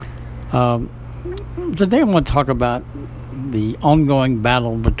Um, Today I want to talk about the ongoing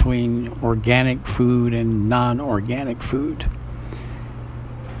battle between organic food and non-organic food.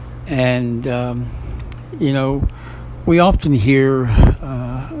 And, you know, we often hear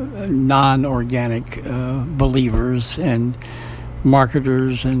non-organic believers and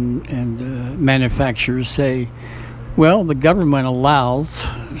marketers and manufacturers say, well, the government allows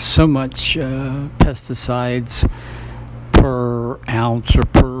so much pesticides per ounce or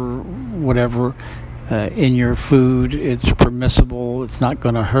per whatever in your food. It's permissible. It's not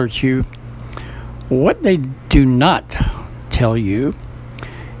going to hurt you. What they do not tell you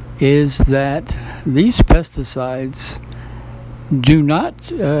is that these pesticides do not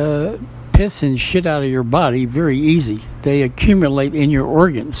piss and shit out of your body very easy. They accumulate in your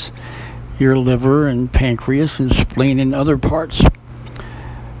organs, your liver and pancreas and spleen and other parts.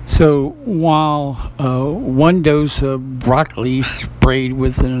 So while one dose of broccoli sprayed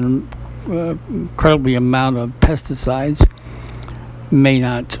with an incredibly amount of pesticides may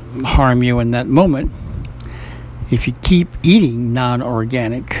not harm you in that moment, if you keep eating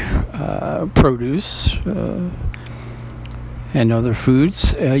non-organic produce and other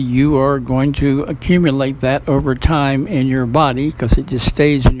foods, you are going to accumulate that over time in your body because it just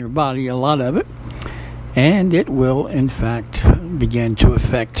stays in your body, a lot of it, and it will, in fact, begin to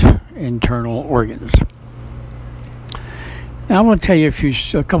affect internal organs. Now, I want to tell you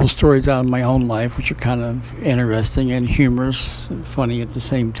a couple stories out of my own life, which are kind of interesting and humorous, and funny at the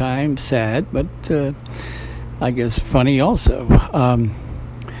same time, sad, but I guess funny also.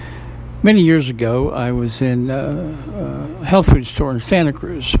 Many years ago, I was in a health food store in Santa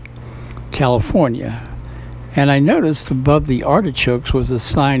Cruz, California, and I noticed above the artichokes was a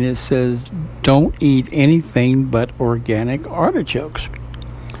sign that says, "Don't eat anything but organic artichokes."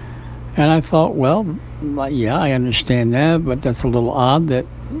 And I thought, well, yeah, I understand that, but that's a little odd that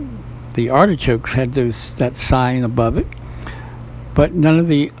the artichokes had that sign above it, but none of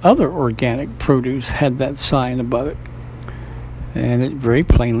the other organic produce had that sign above it. And it very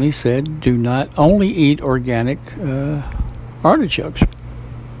plainly said, do not only eat organic artichokes.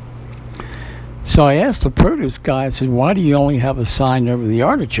 So I asked the produce guy, I said, why do you only have a sign over the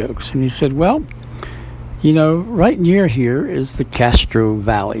artichokes? And he said, well, you know, right near here is the Castro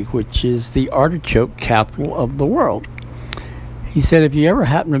Valley, which is the artichoke capital of the world. He said, if you ever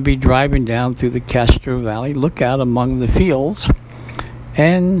happen to be driving down through the Castro Valley, look out among the fields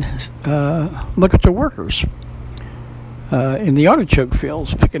and look at the workers in the artichoke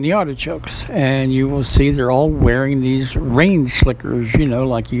fields, picking the artichokes, and you will see they're all wearing these rain slickers, you know,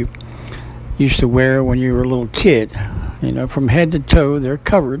 like you used to wear when you were a little kid. You know, from head to toe, they're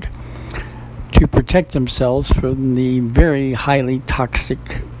covered to protect themselves from the very highly toxic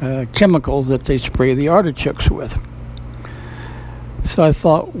chemicals that they spray the artichokes with. So I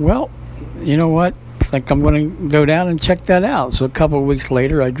thought, well, you know what? I think I'm going to go down and check that out. So a couple of weeks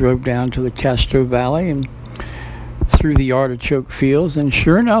later, I drove down to the Castro Valley and through the artichoke fields, and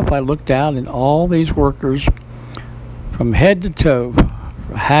sure enough, I looked out and all these workers from head to toe,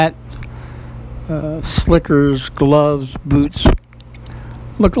 hat, slickers, gloves, boots,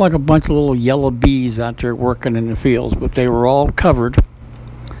 looked like a bunch of little yellow bees out there working in the fields, but they were all covered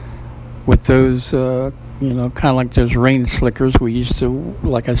with those, you know, kind of like those rain slickers we used to,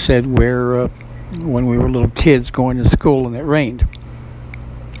 like I said, wear when we were little kids going to school and it rained.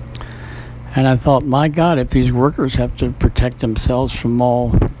 And I thought, my God, if these workers have to protect themselves from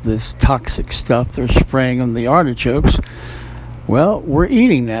all this toxic stuff they're spraying on the artichokes, well, we're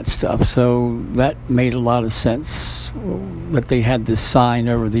eating that stuff. So that made a lot of sense that they had this sign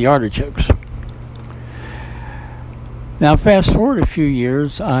over the artichokes. Now, fast forward a few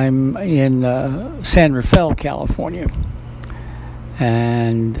years, I'm in San Rafael, California.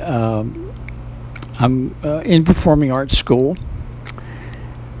 And I'm in performing arts school.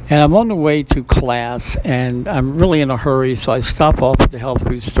 And I'm on the way to class, and I'm really in a hurry, so I stop off at the health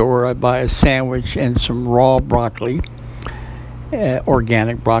food store. I buy a sandwich and some raw broccoli,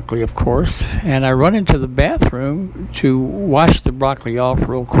 organic broccoli, of course. And I run into the bathroom to wash the broccoli off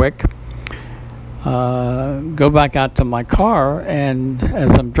real quick, go back out to my car, and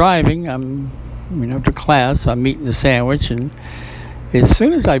as I'm driving, to class, I'm eating the sandwich, and as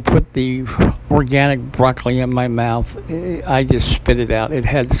soon as I put the organic broccoli in my mouth, I just spit it out. It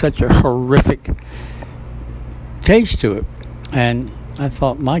had such a horrific taste to it. And I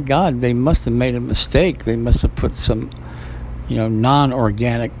thought, my God, they must have made a mistake. They must have put some,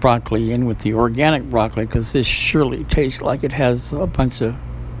 non-organic broccoli in with the organic broccoli, because this surely tastes like it has a bunch of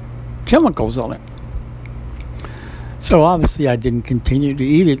chemicals on it. So obviously I didn't continue to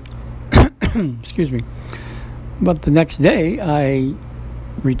eat it. Excuse me. But the next day, I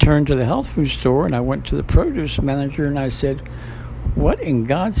returned to the health food store, and I went to the produce manager and I said, what in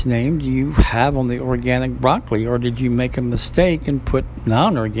God's name do you have on the organic broccoli? Or did you make a mistake and put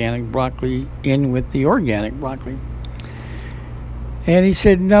non-organic broccoli in with the organic broccoli? And he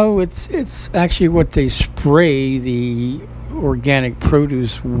said, no, it's actually what they spray the organic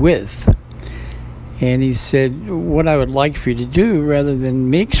produce with. And he said, what I would like for you to do, rather than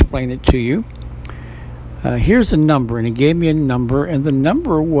me explain it to you, here's a number. And he gave me a number, and the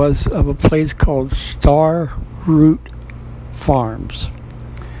number was of a place called Star Root Farms.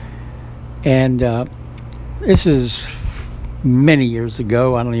 And this is many years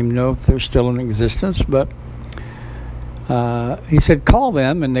ago. I don't even know if they're still in existence, but he said, call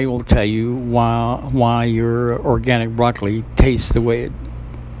them and they will tell you why your organic broccoli tastes the way it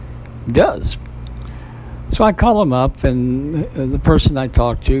does. So I call him up, and the person I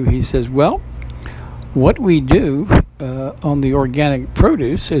talked to, he says, well, what we do on the organic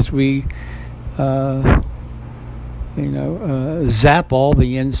produce is we zap all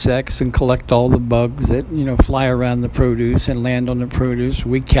the insects and collect all the bugs that fly around the produce and land on the produce.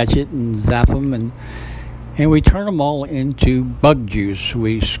 We catch it and zap them, and we turn them all into bug juice.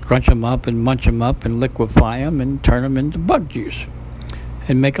 We scrunch them up and munch them up and liquefy them and turn them into bug juice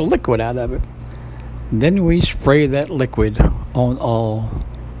and make a liquid out of it. Then we spray that liquid on all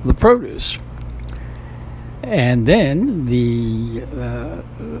the produce. And then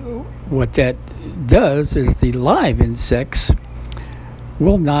what that does is the live insects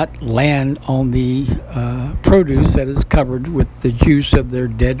will not land on the produce that is covered with the juice of their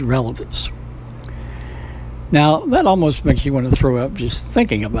dead relatives. Now, that almost makes you want to throw up just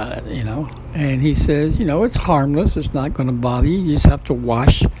thinking about it, And he says, it's harmless. It's not going to bother you. You just have to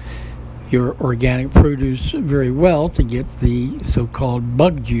wash your organic produce very well to get the so-called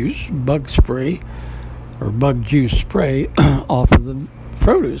bug spray off of the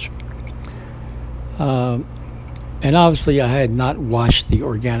produce. And obviously I had not washed the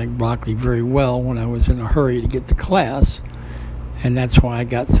organic broccoli very well when I was in a hurry to get to class, and that's why I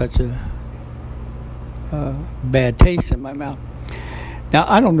got such a bad taste in my mouth. Now,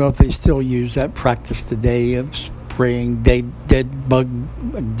 I don't know if they still use that practice today of spraying dead bug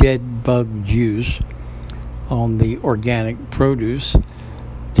juice on the organic produce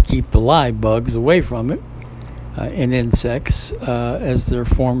to keep the live bugs away from it, and insects as their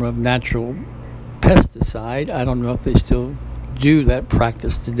form of natural pesticide. I don't know if they still do that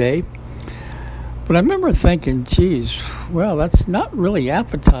practice today. But I remember thinking, geez, well, that's not really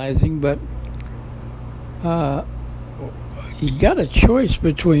appetizing, but you got a choice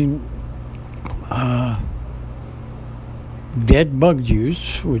between dead bug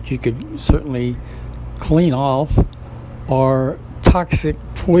juice, which you could certainly clean off, or toxic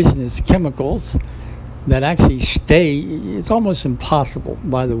poisonous chemicals that actually stay. It's almost impossible,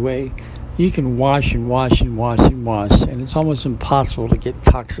 by the way. You can wash and wash and wash and wash, and it's almost impossible to get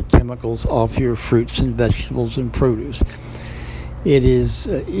toxic chemicals off your fruits and vegetables and produce. It is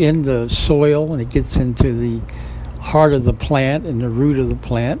in the soil, and it gets into the heart of the plant and the root of the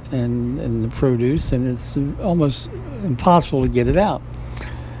plant and the produce, and it's almost impossible to get it out.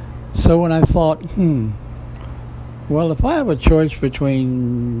 So when I thought, well, if I have a choice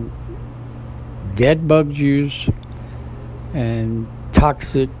between dead bug juice and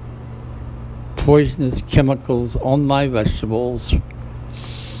toxic poisonous chemicals on my vegetables,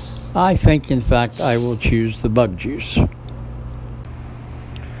 I think, in fact, I will choose the bug juice.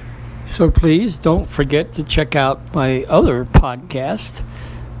 So please don't forget to check out my other podcast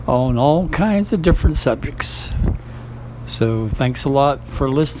on all kinds of different subjects. So thanks a lot for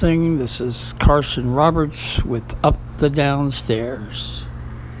listening. This is Carson Roberts with Up the Downstairs.